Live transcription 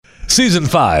Season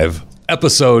 5,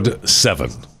 Episode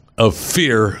 7 of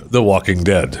Fear the Walking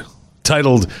Dead,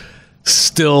 titled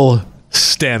Still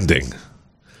Standing.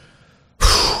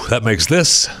 Whew, that makes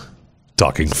this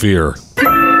Talking Fear.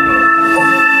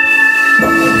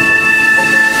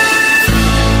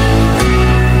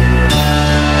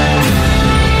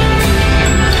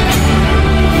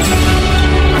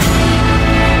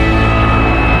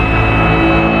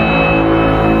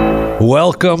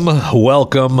 Welcome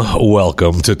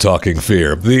to Talking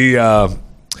Fear. The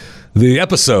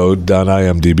episode on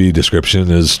IMDB description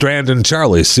is Strand and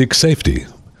Charlie seek safety.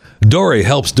 Dorie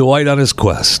helps Dwight on his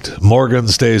quest. Morgan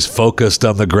stays focused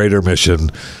on the greater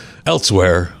mission.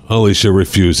 Elsewhere, Alicia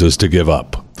refuses to give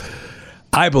up.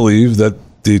 I believe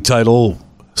that the title,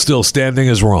 Still Standing,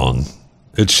 is wrong.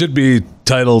 It should be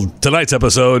titled, tonight's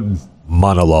episode,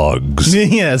 Monologues.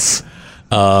 Yes.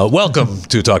 Welcome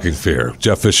to Talking Fear.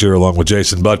 Jeff Fisher along with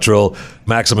Jason Buttrill.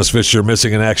 Maximus Fisher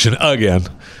missing in action again.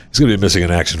 He's going to be missing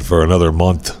in action for another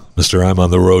month. Mr. I'm on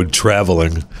the road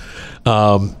traveling.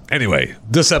 Anyway,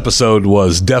 this episode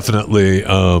was definitely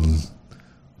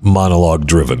monologue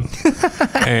driven.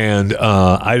 And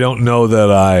I don't know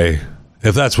that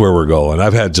if that's where we're going.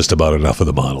 I've had just about enough of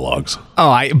the monologues.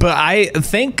 But I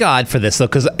thank God for this, though,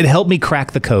 because it helped me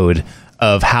crack the code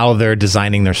of how they're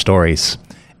designing their stories.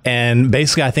 And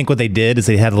basically, I think what they did is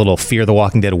they had a little Fear the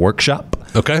Walking Dead workshop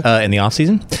in the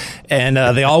offseason. And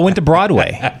they all went to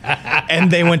Broadway. And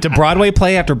they went to Broadway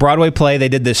play after Broadway play. They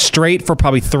did this straight for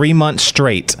probably 3 months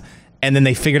straight. And then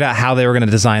they figured out how they were going to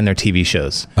design their TV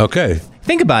shows. Okay.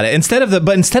 Think about it. Instead of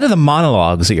the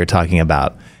monologues that you're talking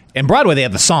about, in Broadway, they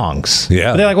have the songs.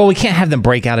 Yeah. But they're like, well, we can't have them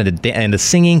break out into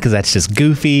singing because that's just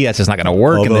goofy. That's just not going to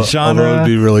work in the genre. Although it would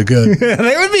be really good.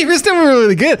 They would be still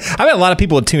really good. I bet a lot of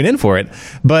people would tune in for it,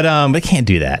 but they can't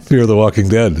do that. Fear the Walking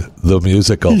Dead, the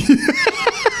musical.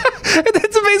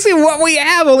 That's basically what we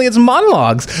have, only it's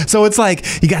monologues. So it's like,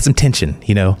 you got some tension,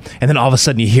 and then all of a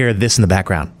sudden you hear this in the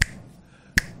background.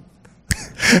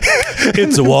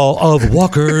 It's a wall of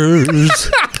walkers.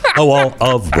 A wall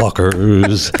of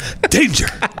walkers. Danger.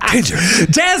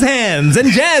 Jazz hands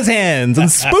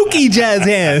and spooky jazz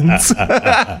hands.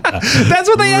 That's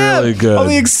what they have. Really good.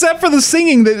 Only except for the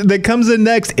singing that comes in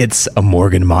next. It's a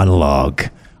Morgan monologue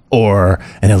or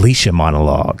an Alicia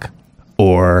monologue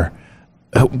or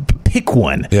pick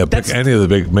one. Yeah, pick any of the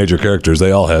big major characters.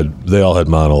 They all had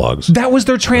monologues. That was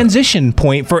their transition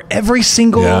point for every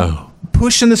single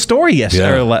push in the story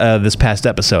this past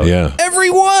episode. Yeah.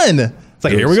 Everyone. It's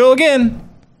like, here we go again.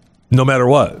 No matter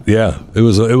what. Yeah. It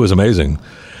was amazing.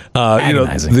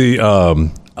 Agonizing.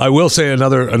 I will say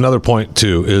another point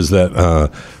too is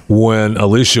that when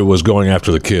Alicia was going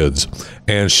after the kids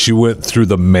and she went through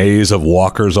the maze of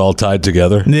walkers all tied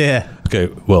together. Yeah.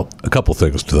 Okay, well, a couple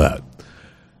things to that.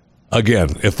 Again,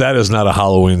 if that is not a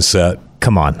Halloween set,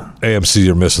 come on, AMC,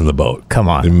 you're missing the boat. Come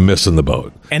on, you're missing the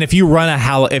boat. And if you run a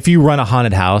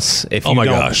haunted house, if you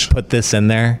don't put this in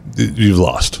there, you've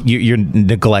lost. You're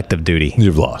neglect of duty.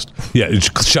 You've lost. Yeah,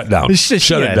 shut down.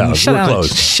 Shut it down. We're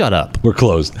closed. Shut up. We're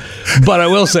closed. But I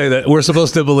will say that we're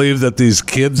supposed to believe that these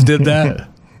kids did that.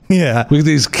 Yeah,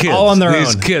 these kids, all on their own.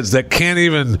 These kids that can't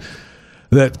even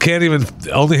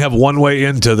only have one way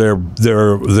into their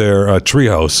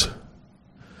treehouse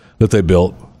that they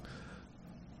built.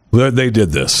 They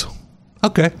did this.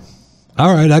 Okay.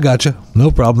 All right, I got you.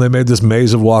 No problem. They made this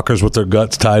maze of walkers with their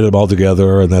guts, tied them all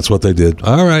together, and that's what they did.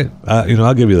 All right.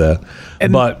 I'll give you that.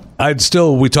 But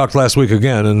we talked last week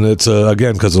again, and it's,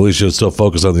 again, because Alicia is still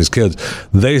focused on these kids.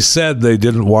 They said they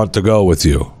didn't want to go with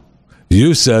you.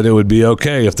 You said it would be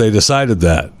okay if they decided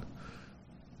that.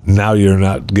 Now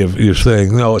you're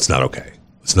saying, no, it's not okay.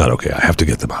 It's not okay. I have to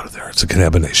get them out of there. It's a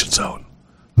contamination zone.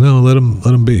 No, let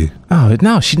them be. Oh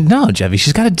no, Jeffy.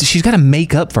 She's got to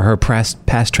make up for her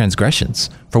past transgressions.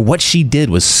 For what she did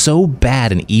was so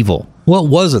bad and evil. What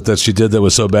was it that she did that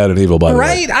was so bad and evil? By the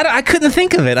way, right? I couldn't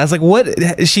think of it. I was like,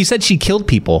 what? She said she killed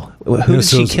people. Who did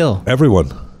she kill?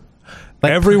 Everyone.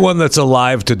 Everyone that's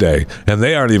alive today, and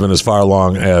they aren't even as far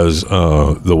along as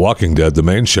The Walking Dead, the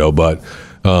main show. But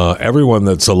everyone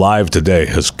that's alive today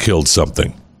has killed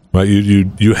something. Right?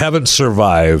 You haven't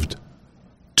survived.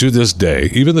 To this day,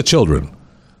 even the children,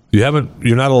 you're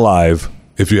not alive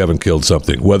if you haven't killed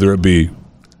something, whether it be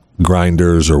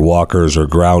grinders or walkers or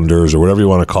grounders or whatever you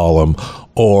want to call them,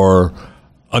 or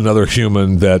another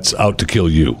human that's out to kill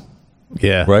you.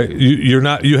 Yeah. Right?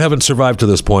 You haven't survived to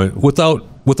this point without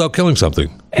killing something.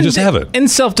 You just haven't. In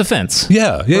self-defense.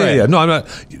 Yeah. No, I'm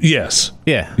not. Yes.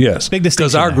 Yeah. Yes. Big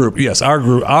distinction. Because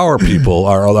our people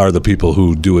are the people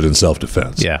who do it in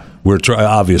self-defense. Yeah. We're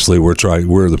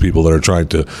the people that are trying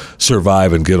to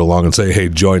survive and get along and say, hey,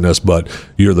 join us, but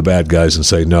you're the bad guys and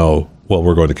say, no, well,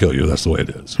 we're going to kill you. That's the way it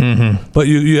is. Mm-hmm. But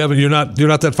you're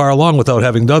not that far along without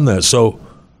having done that. So,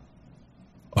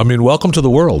 I mean, welcome to the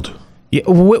world. Yeah,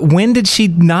 when did she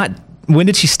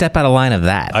step out of line of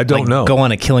that? I don't know. Go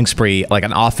on a killing spree, like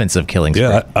an offensive killing spree.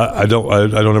 Yeah, I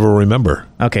don't ever remember.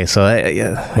 Okay, so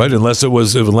right, unless it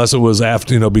was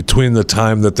after, between the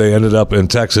time that they ended up in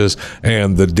Texas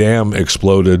and the dam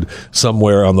exploded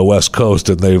somewhere on the West Coast,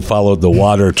 and they followed the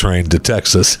water train to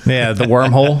Texas. Yeah, the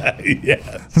wormhole. Yeah,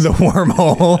 the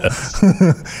wormhole.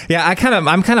 Yeah, I'm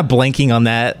kind of blanking on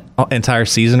that entire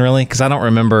season really because I don't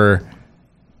remember.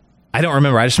 I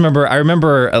just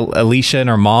remember Alicia and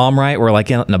her mom, right? Were like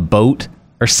in a boat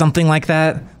or something like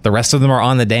that. The rest of them are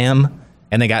on the dam,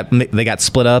 and they got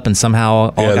split up and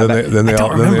somehow all got back. Then they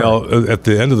all at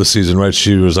the end of the season, right?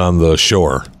 She was on the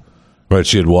shore, right?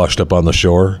 She had washed up on the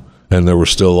shore, and there were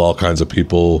still all kinds of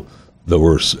people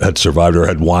that had survived or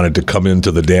had wanted to come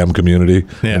into the dam community,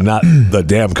 and not the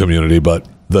dam community, but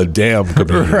the dam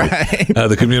community, right?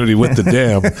 The community with the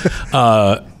dam.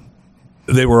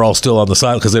 They were all still on the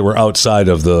side because they were outside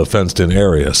of the fenced-in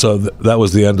area. So that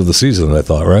was the end of the season, I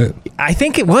thought, right? I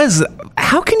think it was.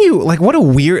 How can you, what a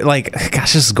weird,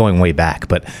 gosh, this is going way back,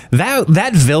 but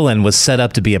that villain was set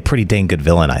up to be a pretty dang good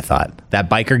villain, I thought. That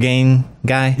biker gang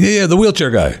guy? Yeah, the wheelchair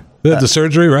guy. They had the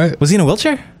surgery, right? Was he in a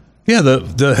wheelchair? Yeah,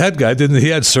 the head guy, he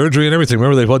had surgery and everything.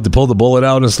 Remember they had to pull the bullet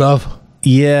out and stuff?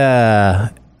 Yeah.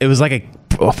 It was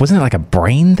wasn't it like a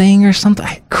brain thing or something?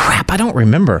 Crap, I don't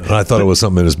remember. I thought it was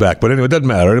something in his back, but anyway, it doesn't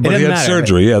matter. But he had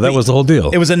surgery. Yeah, that was the whole deal.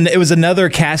 It was another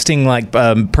casting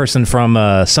person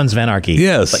from Sons of Anarchy.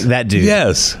 Yes, like that dude.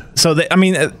 Yes. So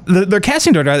their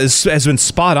casting director has been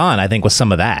spot on. I think with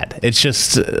some of that. It's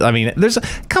just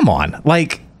come on,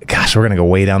 gosh, we're gonna go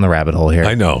way down the rabbit hole here.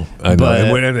 I know,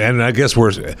 and I guess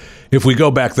if we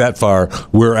go back that far,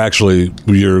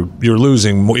 you're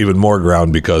losing even more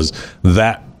ground because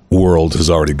that world has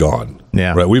already gone.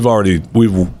 Yeah. Right. We've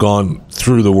gone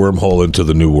through the wormhole into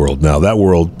the new world. Now that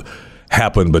world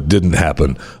happened but didn't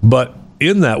happen. But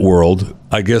in that world,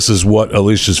 I guess is what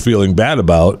Alicia's feeling bad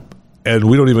about, and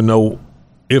we don't even know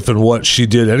if and what she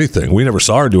did anything. We never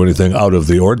saw her do anything out of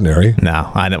the ordinary.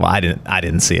 No, I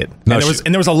didn't see it. No,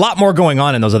 and there was a lot more going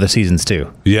on in those other seasons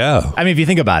too. Yeah. I mean, if you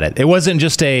think about it, it wasn't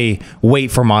just a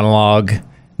wait for monologue,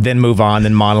 then move on,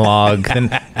 then monologue. Then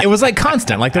it was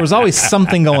constant. There was always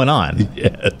something going on.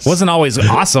 Yes. It wasn't always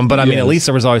awesome, but I mean, at least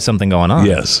there was always something going on.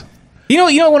 Yes. You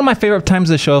know, one of my favorite times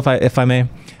of the show, if I may.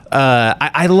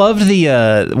 I loved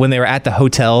when they were at the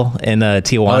hotel in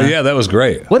Tijuana. Oh yeah, that was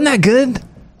great. Wasn't that good?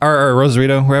 Or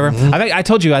Rosarito, wherever. Mm-hmm. I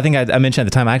told you. I think I mentioned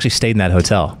at the time. I actually stayed in that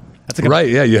hotel. That's right.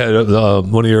 Yeah, you had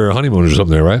one of your honeymooners or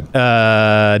something there, right?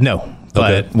 No,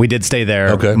 but we did stay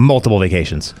there multiple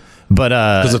vacations. But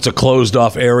because it's a closed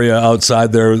off area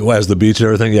outside there as the beach and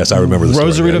everything. Yes, I remember the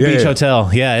Rosarito Beach Hotel.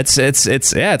 Yeah, it's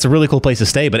a really cool place to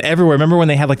stay. But everywhere, remember when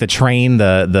they had the train,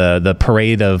 the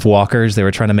parade of walkers they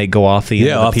were trying to make go off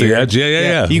the off the edge.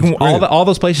 Yeah. You can all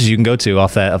those places you can go to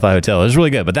off that hotel. It was really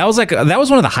good. But that was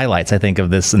one of the highlights I think of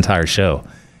this entire show,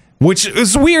 which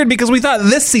is weird because we thought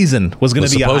this season was going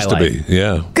to be supposed a highlight. To be.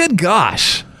 Yeah. Good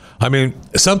gosh. I mean,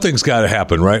 something's got to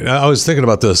happen, right? I was thinking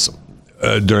about this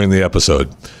during the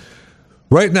episode.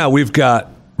 Right now, we've got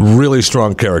really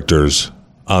strong characters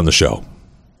on the show.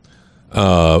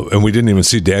 And we didn't even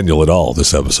see Daniel at all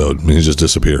this episode. I mean, he just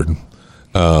disappeared.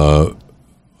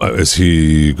 Is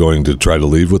he going to try to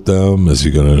leave with them? Are they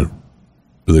going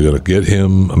to get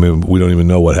him? I mean, we don't even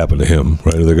know what happened to him,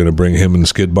 right? Are they going to bring him and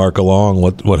Skidmark along?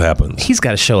 What happens? He's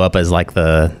got to show up as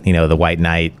the White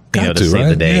Knight, to save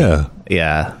the day.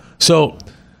 Yeah. So...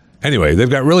 Anyway, they've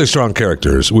got really strong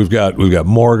characters. We've got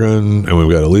Morgan, and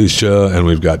we've got Alicia, and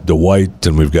we've got Dwight,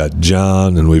 and we've got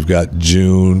John, and we've got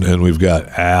June, and we've got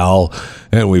Al,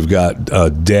 and we've got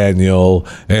Daniel,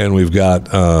 and we've got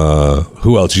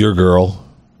who else? Your girl,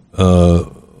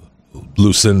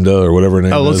 Lucinda, or whatever her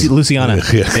name is. Luciana.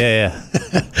 Yeah.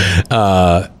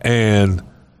 And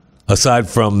aside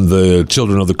from the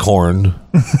Children of the Corn,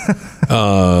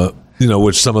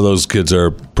 which some of those kids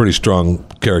are pretty strong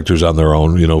characters on their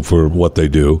own, for what they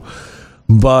do.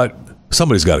 But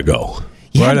somebody's got to go,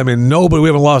 right? I mean, we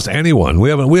haven't lost anyone. We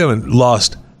haven't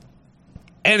lost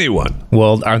anyone.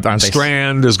 Well, aren't they?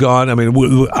 Strand is gone. I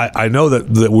mean, I know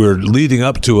that we're leading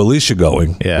up to Alicia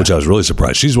going, which I was really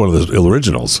surprised. She's one of the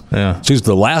originals. Yeah. She's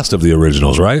the last of the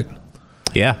originals, right?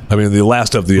 Yeah. I mean, the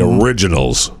last of the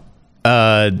originals.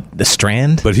 The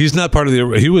Strand? But he's not part of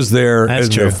the... He was there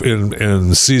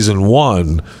in season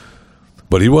 1,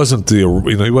 but he wasn't he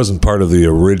wasn't part of the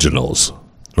originals,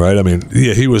 right? I mean,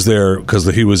 yeah, he was there because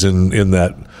he was in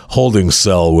that holding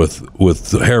cell with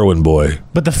the heroin boy.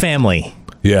 But the family.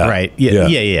 Yeah. Right.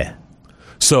 Yeah.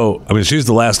 So, I mean, she's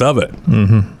the last of it.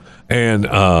 Mm-hmm. And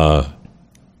I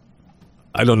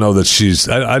don't know that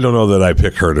I don't know that I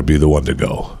pick her to be the one to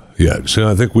go yet. So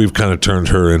I think we've kind of turned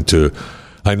her into...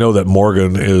 I know that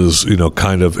Morgan is,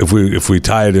 kind of, if we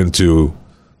tie it into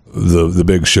the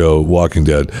big show, Walking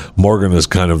Dead, Morgan is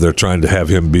kind of, they're trying to have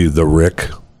him be the Rick.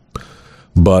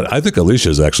 But I think Alicia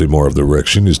is actually more of the Rick.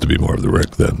 She needs to be more of the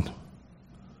Rick than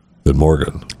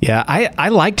Morgan. Yeah, I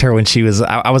liked her when she was,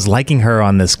 I was liking her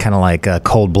on this kind of like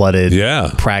cold-blooded,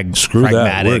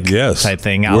 pragmatic type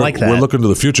thing. I like that. We're looking to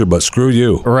the future, but screw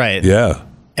you. Right. Yeah.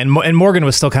 And Morgan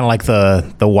was still kind of like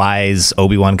the wise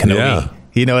Obi-Wan Kenobi. Yeah.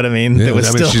 You know what I mean?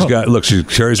 Yeah, she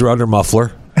carries around her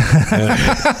muffler.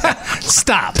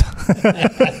 Stop.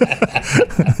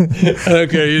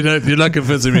 Okay, you're not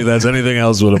convincing me that's anything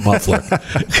else with a muffler.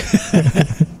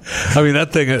 I mean,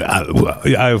 that thing,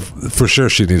 for sure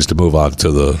she needs to move on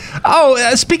to the...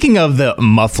 Oh, speaking of the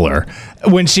muffler,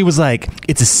 when she was like,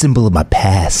 it's a symbol of my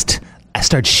past. I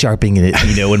started sharpening it,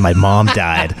 when my mom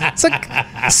died. It's like,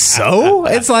 so?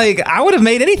 It's like, I would have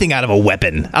made anything out of a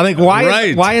weapon. I'm like,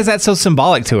 why is that so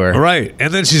symbolic to her? Right.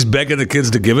 And then she's begging the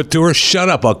kids to give it to her. Shut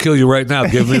up. I'll kill you right now.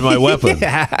 Give me my weapon.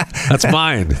 Yeah. That's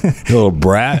mine. You little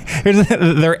brat.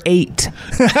 They're 8.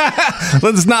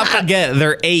 Let's not forget,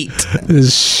 they're 8.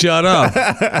 Just shut up.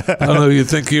 I don't know who you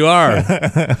think you are.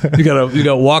 You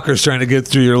got walkers trying to get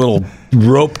through your little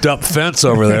roped up fence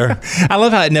over there. I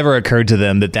love how it never occurred to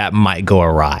them that might go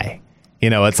awry.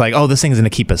 It's like, oh, this thing's going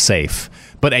to keep us safe.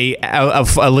 But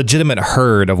a legitimate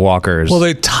herd of walkers. Well,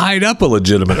 they tied up a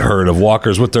legitimate herd of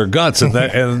walkers with their guts, and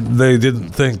they didn't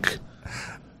think,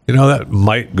 that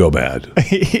might go bad.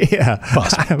 Yeah.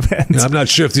 I'm not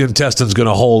sure if the intestine's going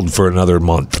to hold for another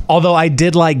month. Although I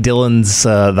did like Dylan's,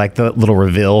 like the little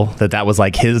reveal that was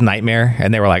like his nightmare,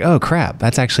 and they were like, oh, crap,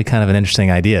 that's actually kind of an interesting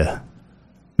idea.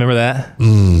 Remember that?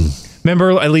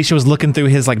 Remember Alicia was looking through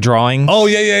his like drawings? Oh,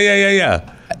 yeah.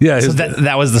 Yeah. So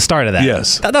that was the start of that.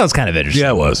 Yes. That was kind of interesting.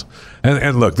 Yeah, it was.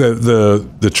 And look,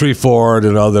 the tree fort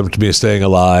and all them to be staying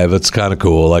alive, it's kind of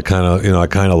cool. I kind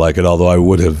of like it, although I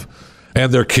would have,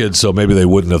 and they're kids, so maybe they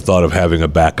wouldn't have thought of having a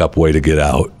backup way to get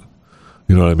out.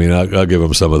 You know what I mean? I'll give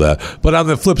them some of that. But on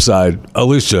the flip side,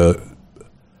 Alicia,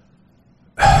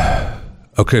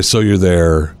 okay, so you're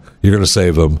there. You're going to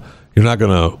save them. You're not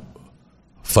going to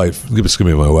fight. Give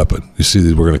me my weapon. You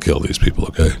see, we're going to kill these people,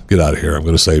 okay? Get out of here. I'm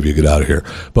going to save you. Get out of here.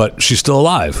 But she's still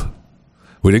alive.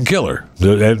 We didn't kill her.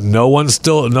 No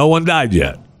one died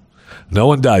yet. No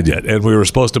one died yet. And we were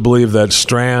supposed to believe that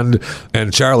Strand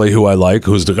and Charlie, who I like,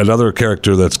 who's another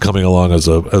character that's coming along as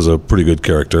a pretty good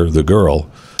character, the girl,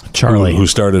 Charlie, who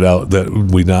started out that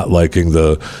we not liking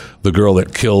the girl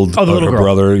that killed her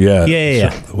brother. Yeah.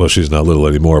 So, well, she's not little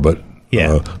anymore, but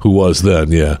who was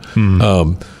then? Yeah.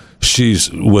 Mm.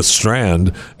 She's with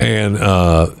Strand, and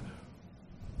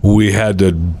we had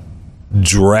to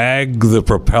drag the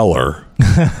propeller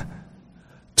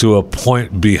to a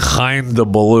point behind the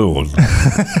balloon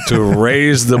to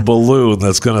raise the balloon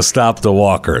that's going to stop the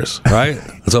walkers, right?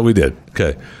 That's what we did.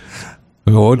 Okay.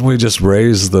 Wouldn't we just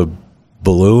raise the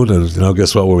balloon and,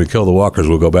 guess what? When we kill the walkers,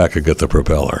 we'll go back and get the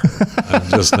propeller. I'm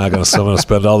just not going to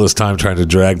spend all this time trying to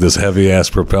drag this heavy-ass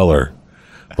propeller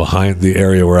behind the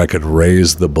area where I could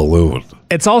raise the balloon.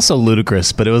 It's also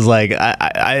ludicrous, but it was like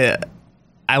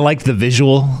I liked the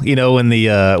visual, when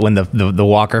the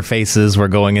walker faces were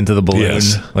going into the balloon.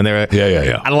 Yes. When they were,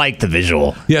 yeah. I liked the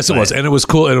visual. Yes, it was, and it was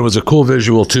cool, and it was a cool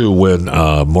visual too when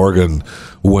Morgan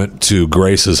went to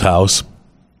Grace's house.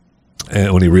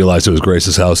 And when he realized it was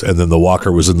Grace's house, and then the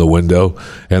walker was in the window,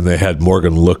 and they had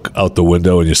Morgan look out the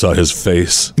window, and you saw his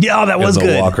face. Yeah, that was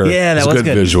good. Walker. Yeah, that was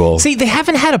good visual. See, they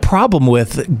haven't had a problem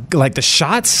with like the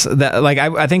shots that, like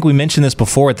I think we mentioned this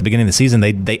before at the beginning of the season.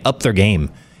 They upped their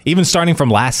game, even starting from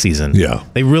last season. Yeah,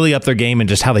 they really upped their game in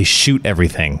just how they shoot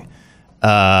everything.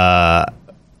 I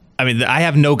mean, I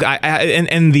have no,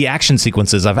 and the action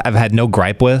sequences I've had no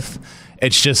gripe with.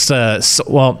 It's just,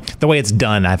 the way it's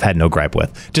done, I've had no gripe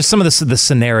with. Just some of the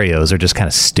scenarios are just kind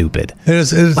of stupid. It's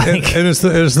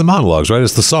the monologues, right?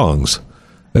 It's the songs.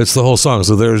 It's the whole song.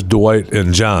 So there's Dwight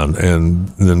and John, and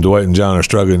then Dwight and John are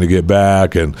struggling to get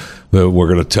back, and we're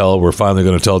finally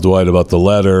going to tell Dwight about the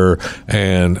letter,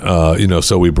 and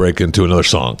so we break into another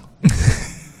song.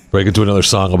 Break into another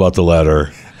song about the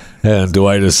letter. And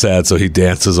Dwight is sad, so he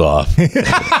dances off.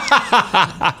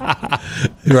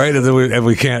 Right, and then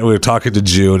we're talking to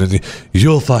June, and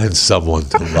you'll find someone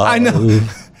to love. I know.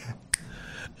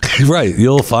 Right,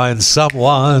 you'll find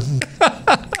someone.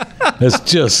 It's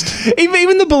just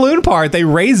even the balloon part. They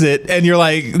raise it, and you're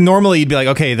like, normally you'd be like,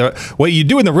 okay, what you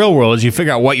do in the real world is you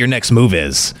figure out what your next move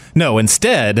is. No,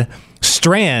 instead,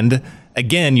 Strand.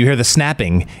 Again, you hear the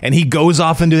snapping, and he goes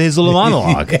off into his little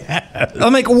monologue. Yes.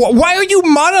 I'm like, why are you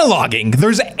monologuing?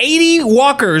 There's 80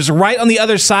 walkers right on the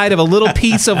other side of a little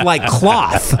piece of like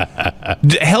cloth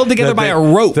held together by a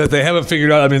rope. That they haven't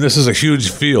figured out. I mean, this is a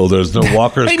huge field. There's no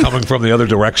walkers coming from the other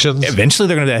directions. Eventually,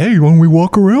 they're going to say, hey, why don't we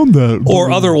walk around that?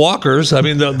 Or other walkers. I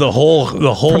mean, the whole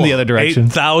from the other direction.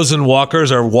 8,000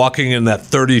 walkers are walking in that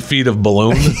 30 feet of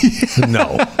balloon.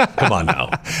 No. Come on now.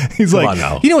 He's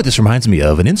like, you know what this reminds me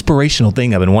of? An inspirational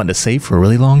thing I've been wanting to say for a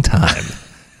really long time.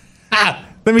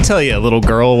 Let me tell you, little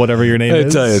girl, whatever your name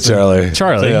is. I tell you, Charlie.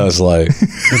 Charlie. I'll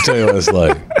tell you what it's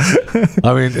like.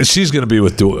 I mean, she's going to be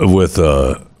with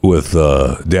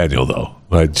Daniel, though.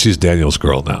 Right? She's Daniel's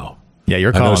girl now. Yeah,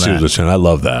 you're calling that. I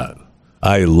love that.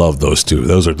 I love those two.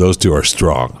 Those two are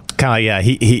strong. Kind of, yeah.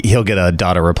 He'll get a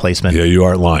daughter replacement. Yeah, you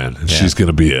aren't lying. And she's going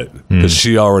to be it because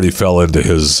she already fell into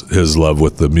his love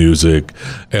with the music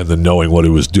and the knowing what he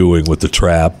was doing with the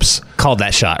traps. Called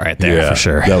that shot right there for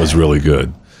sure. That was really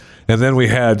good. And then we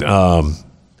had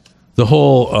the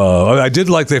whole. I did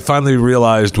like they finally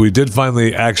realized we did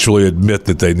finally actually admit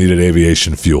that they needed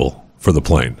aviation fuel for the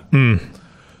plane.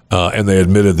 And they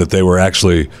admitted that they were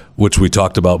actually, which we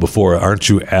talked about before. Aren't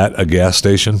you at a gas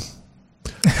station?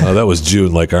 That was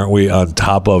June. Like, aren't we on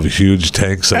top of huge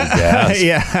tanks of gas?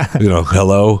 Yeah.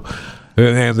 Hello.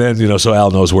 And then, so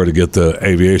Al knows where to get the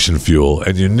aviation fuel.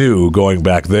 And you knew going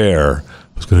back there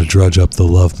was going to drudge up the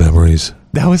love memories.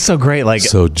 That was so great. Like,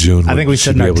 so June, I think we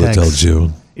should be able to tell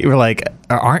June. You were like,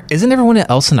 isn't everyone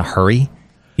else in a hurry?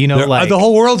 Like the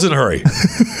whole world's in a hurry.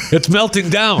 It's melting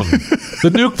down. The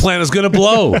nuke plant is going to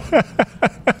blow.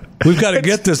 We've got to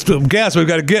get this gas. We've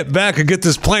got to get back and get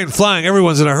this plane flying.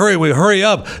 Everyone's in a hurry. We hurry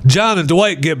up. John and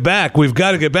Dwight, get back. We've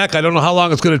got to get back. I don't know how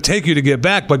long it's going to take you to get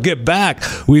back, but get back.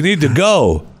 We need to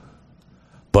go.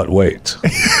 But wait.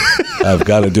 I've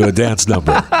got to do a dance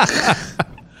number.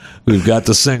 We've got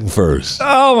to sing first.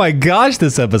 Oh my gosh,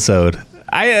 this episode.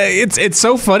 It's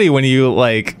so funny when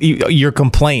your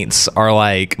complaints are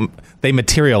like they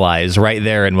materialize right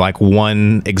there in like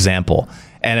one example.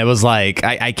 And it was like,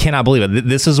 I cannot believe it.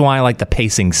 This is why like the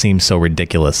pacing seems so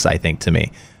ridiculous, I think, to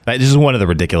me. This is one of the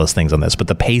ridiculous things on this, but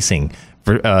the pacing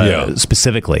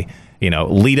specifically,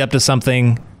 lead up to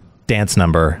something, dance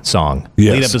number, song.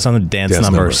 Yes. Lead up to something, dance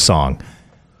number, song.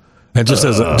 And just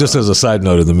as a side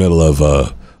note, in the middle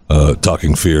of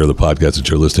Talking Fear, the podcast that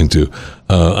you're listening to,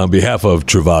 on behalf of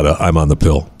Truvada, I'm on the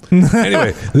pill.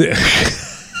 Anyway,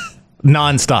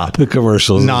 nonstop. The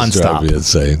commercials drive me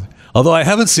insane. Although I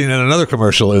haven't seen another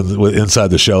commercial inside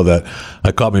the show that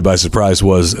caught me by surprise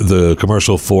was the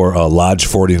commercial for Lodge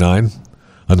 49,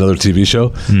 another TV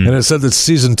show, and it said that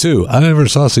season 2. I never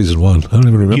saw season 1. I don't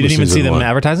even remember. You didn't even see them one.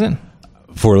 Advertise it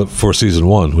for season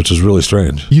 1, which is really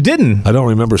strange. You didn't? I don't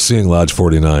remember seeing Lodge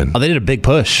 49. Oh, they did a big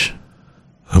push.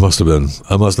 That must have been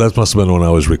when I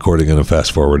was recording and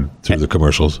fast forward through the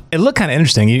commercials. It looked kind of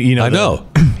interesting. I know.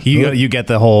 You get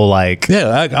the whole like.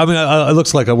 Yeah, I mean, it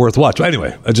looks like a worth watch.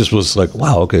 Anyway, I just was like,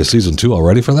 wow, okay, season 2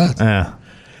 already for that. Yeah.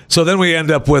 So then we end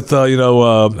up with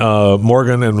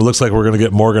Morgan, and it looks like we're going to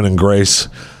get Morgan and Grace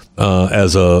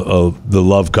as the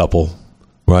love couple.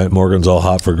 Right, Morgan's all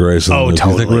hot for Grace. And totally. Do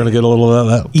you think we're going to get a little of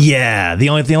that? Yeah. The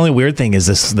only weird thing is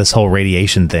this whole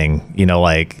radiation thing.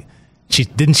 Like. She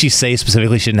say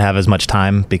specifically she didn't have as much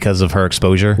time because of her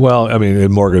exposure? Well, I mean,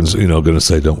 and Morgan's going to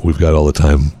say, we've got all the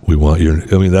time we want you.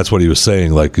 I mean, that's what he was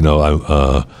saying. Like, I'm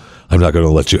not going to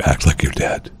let you act like you're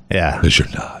dead. Yeah, because you're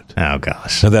not. Oh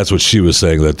gosh. And that's what she was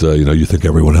saying. That you think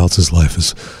everyone else's life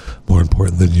is more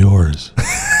important than yours,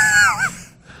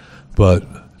 but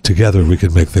together we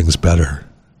can make things better.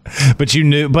 But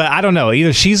I don't know.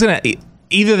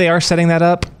 Either they are setting that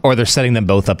up or they're setting them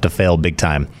both up to fail big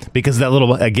time. Because his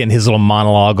little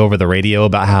monologue over the radio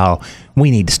about how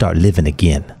we need to start living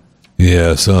again.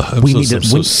 Yeah, so I'm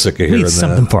so sick of hearing that. We need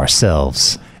something for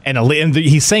ourselves. And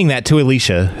he's saying that to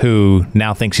Alicia, who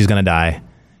now thinks she's going to die.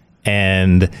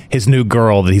 And his new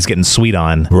girl that he's getting sweet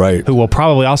on. Right. Who will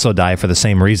probably also die for the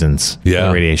same reasons.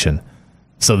 Yeah. Radiation.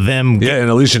 So them. Yeah, and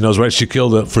Alicia knows, right? She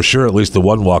killed, for sure, at least the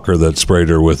one walker that sprayed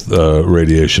her with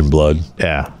radiation blood.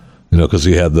 Yeah. Because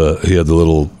he had the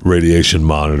little radiation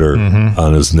monitor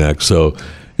on his neck. So,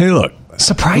 hey, look,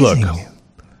 surprising. Look,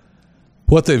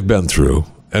 what they've been through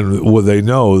well, they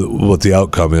know what the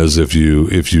outcome is if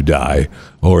you die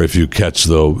or if you catch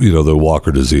the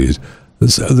walker disease.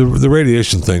 The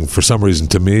radiation thing, for some reason,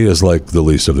 to me, is like the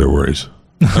least of their worries.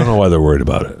 I don't know why they're worried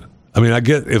about it. I mean, I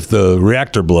get if the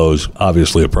reactor blows,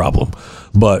 obviously a problem,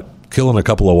 but killing a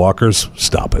couple of walkers,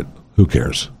 stop it. Who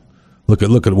cares? Look at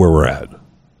where we're at.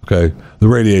 Okay, the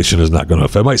radiation is not going to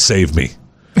affect. It might save me.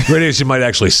 Radiation might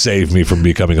actually save me from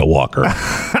becoming a walker.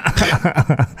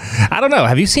 I don't know.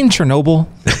 Have you seen Chernobyl?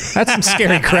 That's some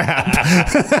scary crap.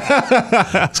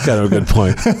 That's kind of a good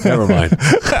point. Never mind.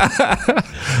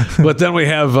 But then we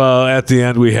have at the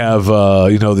end we have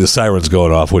the sirens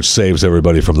going off, which saves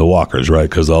everybody from the walkers, right?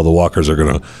 Because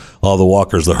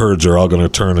the herds are all gonna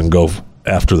turn and go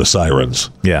after the sirens.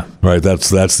 Yeah. Right. That's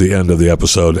the end of the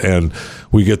episode, and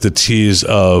we get the tease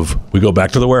of we go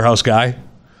back to the warehouse guy.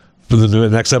 The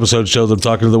next episode shows them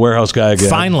talking to the warehouse guy again.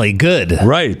 Finally, good.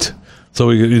 Right. So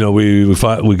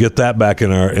we get that back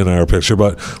in our picture,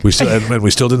 but we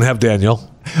still didn't have Daniel.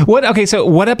 What? Okay, so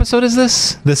what episode is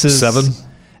this? This is 7.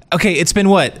 Okay, it's been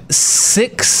what,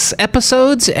 6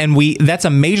 episodes, and that's a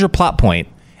major plot point,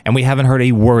 and we haven't heard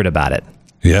a word about it.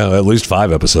 Yeah, at least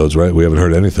 5 episodes, right? We haven't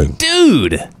heard anything,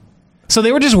 dude. So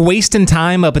they were just wasting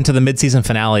time up until the mid-season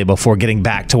finale before getting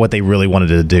back to what they really wanted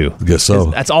to do. I guess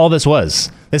so. That's all this was.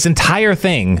 This entire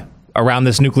thing around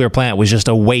this nuclear plant was just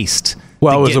a waste.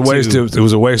 Well, it was a waste. It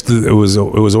was a waste. It was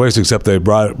a waste. Except they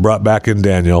brought back in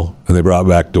Daniel and they brought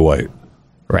back Dwight.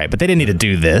 Right, but they didn't need to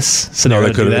do this. So no,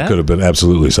 it could have been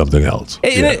absolutely something else.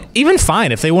 Even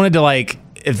fine if they wanted to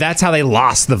if that's how they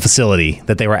lost the facility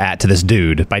that they were at to this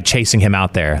dude by chasing him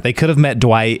out there. They could have met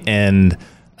Dwight and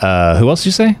who else did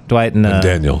you say? Dwight and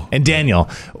Daniel. And Daniel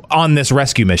on this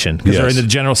rescue mission because they're in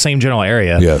the same general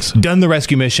area. Yes. Done the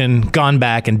rescue mission, gone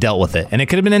back and dealt with it, and it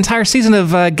could have been an entire season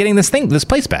of getting this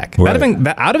place back. Right.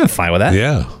 I'd have been fine with that.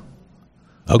 Yeah.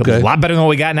 Okay. A lot better than what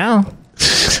we got now.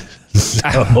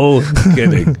 Oh,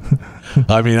 kidding.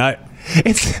 I mean, I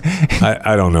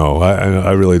don't know.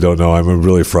 I really don't know. I'm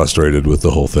really frustrated with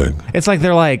the whole thing. It's like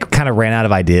they're kind of ran out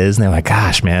of ideas, and they're like,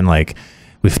 gosh, man,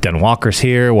 we've done walkers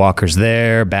here, walkers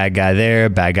there, bad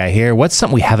guy here. What's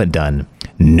something we haven't done?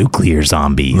 Nuclear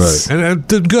zombies. Right.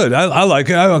 And good. I like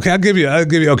it. Okay, I'll give you.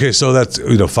 Okay, so that's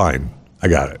fine. I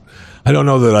got it. I don't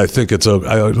know that I think it's I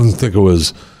don't think it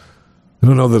was. I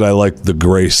don't know that I like the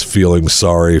Grace feeling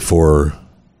sorry for.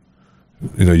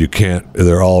 You can't.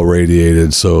 They're all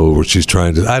radiated, so she's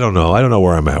trying to. I don't know. I don't know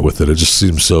where I'm at with it. It just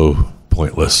seems so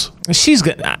pointless. I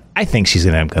think she's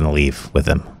gonna leave with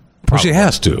him. Well, she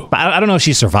has to. But I don't know if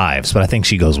she survives, but I think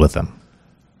she goes with them.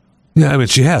 Yeah, I mean,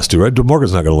 she has to, right?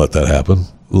 Morgan's not going to let that happen.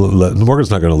 Morgan's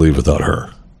not going to leave without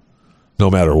her, no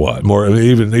matter what.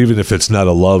 Even if it's not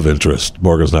a love interest,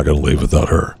 Morgan's not going to leave without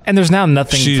her. And there's now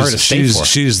nothing for her to stay for.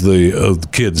 She's the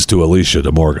kids to Alicia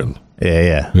to Morgan.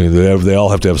 Yeah. I mean, they all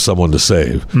have to have someone to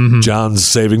save. Mm-hmm. John's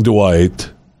saving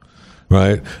Dwight,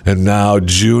 right? And now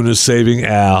June is saving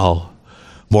Al.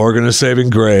 Morgan is saving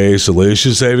Grace.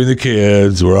 Alicia's saving the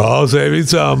kids. We're all saving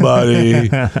somebody.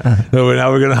 Now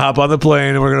we're going to hop on the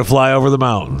plane and we're going to fly over the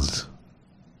mountains.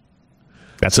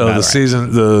 That's so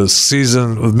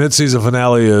the mid-season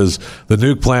finale is the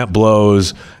nuke plant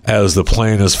blows as the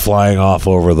plane is flying off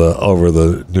over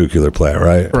the nuclear plant,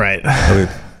 right? Right. I mean,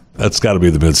 that's got to be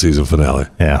the mid-season finale.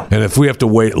 Yeah. And if we have to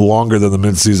wait longer than the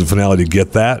mid-season finale to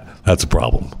get that, that's a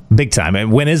problem. Big time.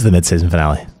 And when is the mid-season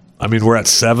finale? I mean, we're at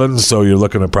 7, so you're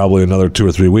looking at probably another 2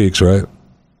 or 3 weeks, right?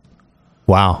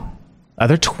 Wow. Are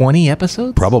there 20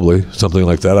 episodes? Probably something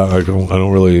like that. I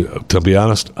don't really, to be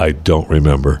honest, I don't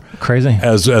remember. Crazy.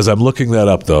 As I'm looking that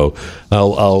up, though,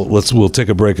 we'll take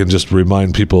a break and just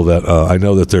remind people that I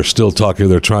know that they're still talking.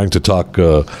 They're trying to talk.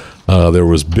 There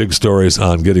was big stories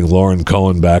on getting Lauren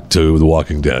Cohen back to The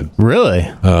Walking Dead. Really?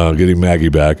 Getting Maggie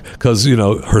back because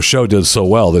her show did so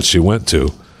well that she went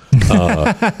to.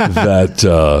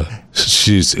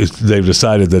 They've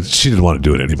decided that she didn't want to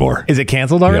do it anymore. Is it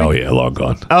canceled already? Oh yeah, long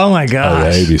gone. Oh my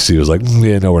gosh. ABC was like,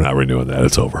 no, we're not renewing that.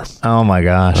 It's over. Oh my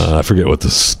gosh. I forget what the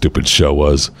stupid show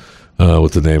was,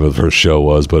 what the name of her show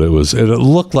was, but it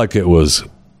looked like it was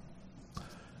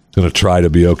going to try to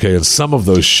be okay. And some of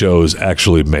those shows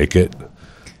actually make it,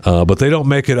 but they don't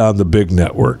make it on the big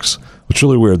networks, which is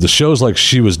really weird. The shows like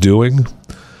she was doing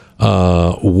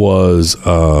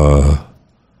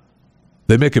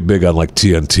they make it big on like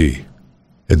TNT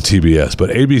and TBS,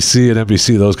 but ABC and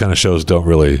NBC, those kind of shows don't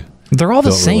really. They're all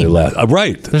the same. Really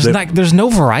right. There's no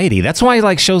variety. That's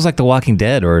why shows like The Walking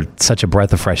Dead are such a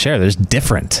breath of fresh air. There's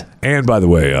different. And by the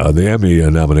way, the Emmy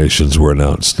nominations were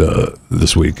announced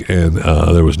this week, and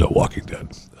there was no Walking Dead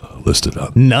listed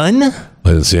on. None? I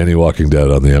didn't see any Walking Dead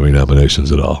on the Emmy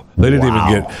nominations at all. They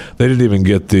didn't even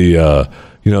get the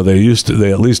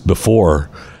They at least before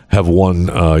have won,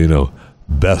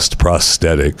 best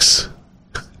prosthetics,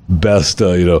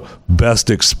 best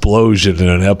explosion in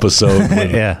an episode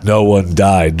when no one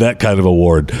died, that kind of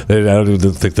award. I don't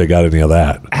even think they got any of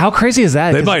that. How crazy is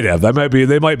that? They might have. They might be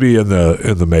in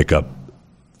the makeup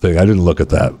thing. I didn't look at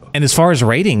that. And as far as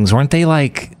ratings, weren't they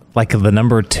like the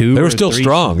number 2? They were still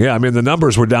strong. Yeah, I mean the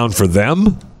numbers were down for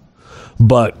them,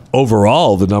 but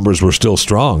overall the numbers were still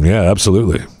strong. Yeah,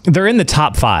 absolutely. They're in the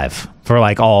top 5 for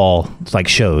all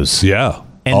shows. Yeah,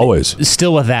 and always.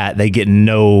 Still with that, they get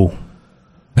no.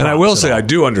 And I will say, I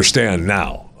do understand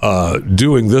now,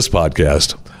 doing this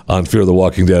podcast on Fear the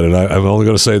Walking Dead, and I'm only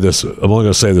going to say this. I'm only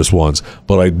going to say this once,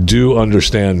 but I do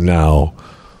understand now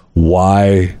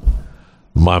why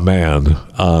my man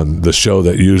on the show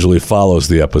that usually follows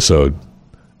the episode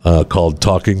called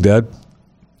Talking Dead.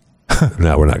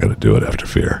 Now we're not going to do it after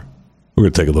Fear. We're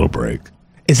going to take a little break.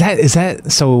 Is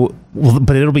that so? Well,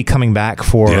 but it'll be coming back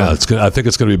for. Yeah, I think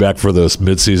it's going to be back for this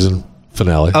mid-season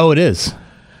finale. Oh, it is.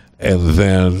 And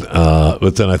then,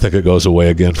 but then I think it goes away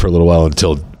again for a little while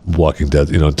until Walking Dead,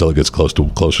 until it gets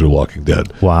closer to Walking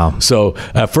Dead. Wow. So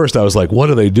at first I was like, what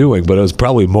are they doing? But it was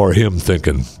probably more him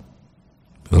thinking,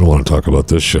 I don't want to talk about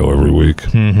this show every week.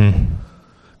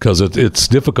 Because it's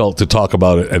difficult to talk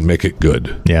about it and make it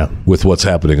good. Yeah. With what's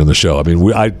happening in the show. I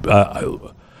mean,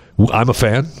 I'm a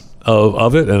fan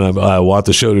of it, and I want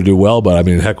the show to do well. But I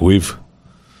mean, heck, we've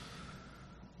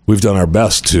done our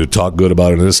best to talk good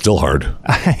about it, and it's still hard.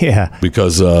 Yeah.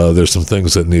 Because there's some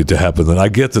things that need to happen. And I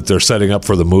get that they're setting up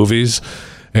for the movies,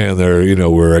 and they're,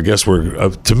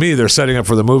 to me, they're setting up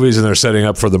for the movies, and they're setting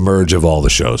up for the merge of all the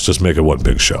shows. Just make it one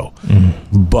big show.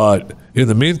 But in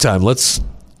the meantime, let's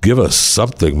give us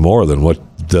something more than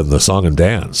the song and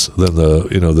dance, than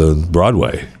the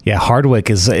Broadway. Yeah, Hardwick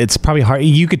it's probably hard.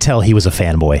 You could tell he was a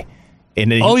fanboy.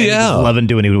 And he was loving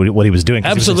doing what he was doing.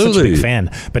 Absolutely. He was such a big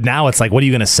fan. But now it's like, what are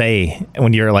you going to say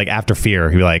when you're after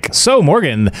Fear? You're like, so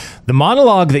Morgan, the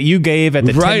monologue that you gave at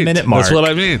the 10-minute mark, that's what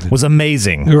I mean, was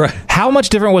amazing. Right. How much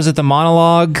different was it the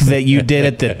monologue that you did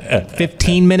at the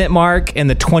 15-minute mark and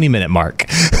the 20-minute mark?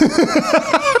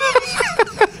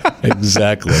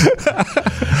 Exactly.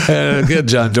 And again,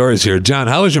 John Dorie's here. John,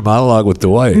 how was your monologue with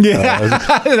Dwight? Yeah,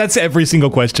 that's every single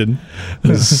question.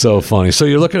 It's so funny. So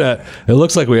you're looking at, it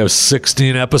looks like we have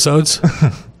 16 episodes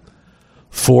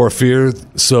for Fear.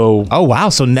 So oh wow,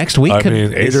 so next week,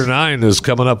 8 or 9 is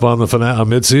coming up on the finale,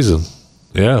 mid-season.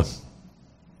 Yeah.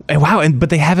 And wow, but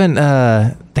they haven't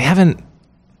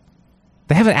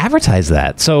advertised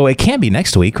that, so it can't be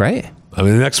next week, right? I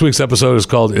mean, next week's episode is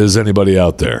called "Is Anybody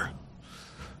Out There?"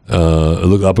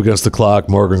 Look up against the clock.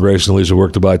 Morgan, Grace, and Alicia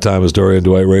work to buy time as Dorie and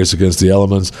Dwight race against the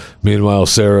elements. Meanwhile,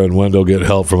 Sarah and Wendell get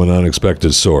help from an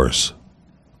unexpected source.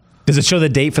 Does it show the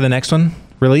date for the next one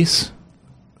release?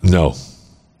 No.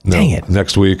 Dang it.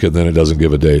 Next week, and then it doesn't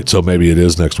give a date. So maybe it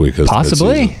is next week.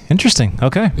 Possibly. Interesting.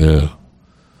 Okay. Yeah.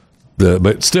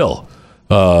 But still,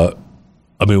 I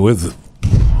mean,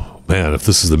 if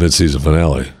this is the mid-season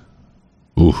finale,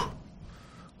 ooh,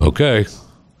 okay.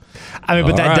 I mean,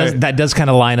 but that does kind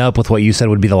of line up with what you said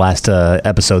would be the last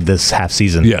episode this half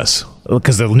season. Yes.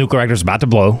 Because the nuclear reactor is about to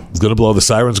blow. It's going to blow. The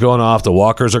siren's going off. The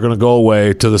walkers are going to go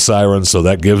away to the siren, so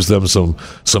that gives them some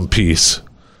peace.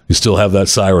 You still have that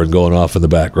siren going off in the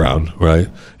background, right?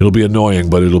 It'll be annoying,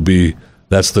 but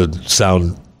that's the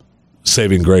sound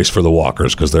saving grace for the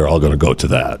walkers, because they're all going to go to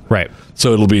that. Right.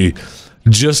 So it'll be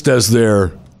just as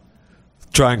they're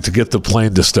trying to get the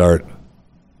plane to start,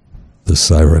 the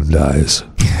siren dies.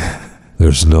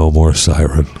 There's no more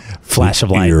siren. Flash of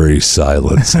light. Eerie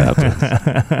silence happens.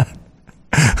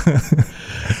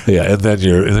 Yeah, and then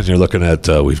you're looking at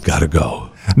we've got to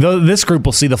go. This group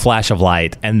will see the flash of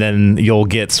light, and then you'll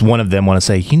get one of them want to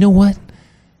say, you know what?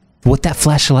 What that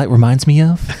flash of light reminds me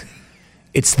of?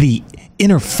 It's the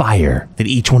inner fire that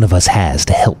each one of us has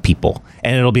to help people.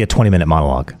 And it'll be a 20-minute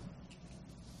monologue.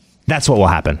 That's what will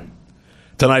happen.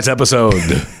 Tonight's episode,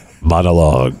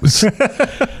 monologues.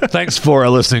 Thanks for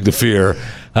listening to Fear.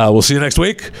 We'll see you next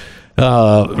week.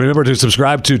 Remember to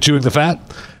subscribe to Chewing the Fat,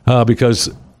 because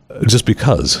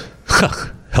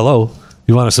hello,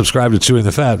 you want to subscribe to Chewing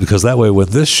the Fat, because that way when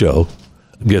this show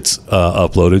gets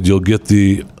uploaded, you'll get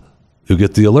the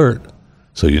alert,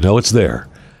 so you know it's there.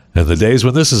 And the days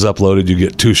when this is uploaded, you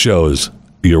get 2 shows.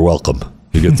 You're welcome.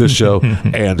 You get this show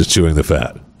and Chewing the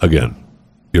Fat. Again,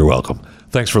 you're welcome.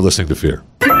 Thanks for listening to Fear.